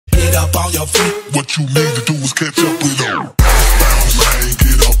get up on your feet. What you need to do is catch up with her. Bounce, man,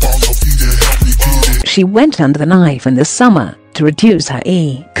 get up on your feet and help me get it. She went under the knife in the summer to reduce her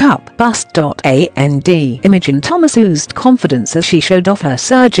cup bust.And. Imogen Thomas oozed confidence as she showed off her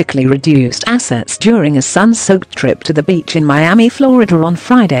surgically reduced assets during a sun-soaked trip to the beach in Miami, Florida on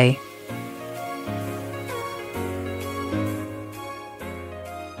Friday.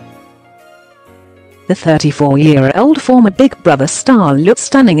 The 34-year-old former Big Brother star looked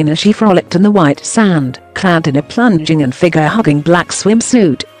stunning as she frolicked in the white sand, clad in a plunging and figure-hugging black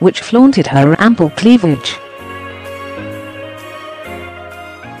swimsuit, which flaunted her ample cleavage.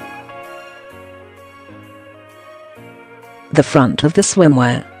 The front of the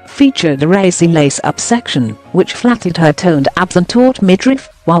swimwear featured a racy lace-up section, which flattered her toned abs and taut midriff,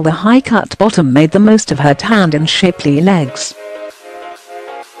 while the high-cut bottom made the most of her tanned and shapely legs.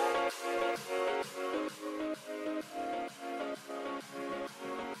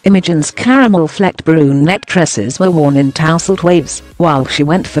 Imogen's caramel flecked brunette tresses were worn in tousled waves, while she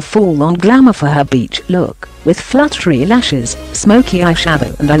went for full-on glamour for her beach look, with fluttery lashes, smoky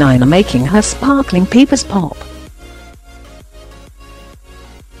eyeshadow and eyeliner making her sparkling peepers pop.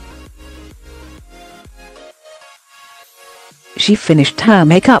 She finished her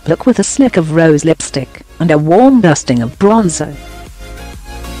makeup look with a slick of rose lipstick and a warm dusting of bronzer.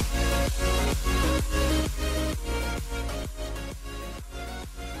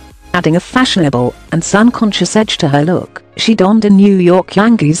 Adding a fashionable and sun-conscious edge to her look, she donned a New York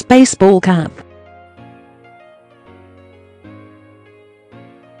Yankees baseball cap.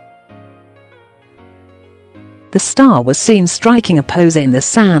 The star was seen striking a pose in the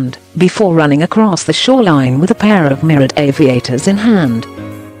sand, before running across the shoreline with a pair of mirrored aviators in hand.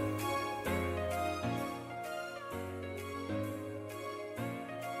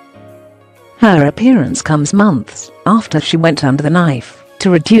 Her appearance comes months after she went under the knife to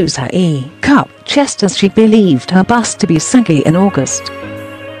reduce her cup chest as she believed her bust to be saggy in August.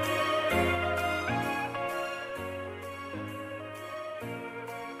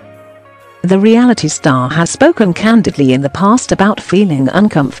 The reality star has spoken candidly in the past about feeling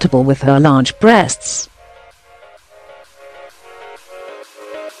uncomfortable with her large breasts.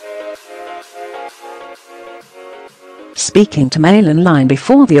 Speaking to Mail Online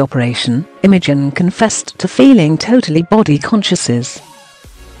before the operation, Imogen confessed to feeling totally body conscious.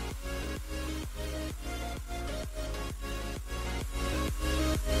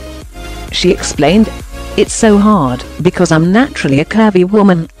 She explained, "It's so hard, because I'm naturally a curvy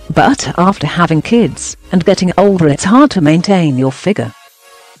woman, but after having kids and getting older it's hard to maintain your figure.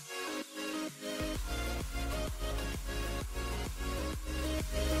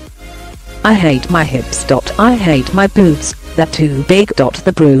 I hate my hips. I hate my boobs, they're too big.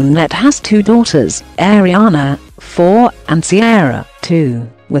 The brunette has two daughters, Ariana, 4, and Sierra, 2,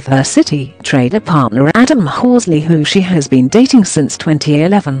 with her city trader partner Adam Horsley, who she has been dating since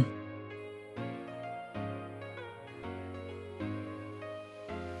 2011.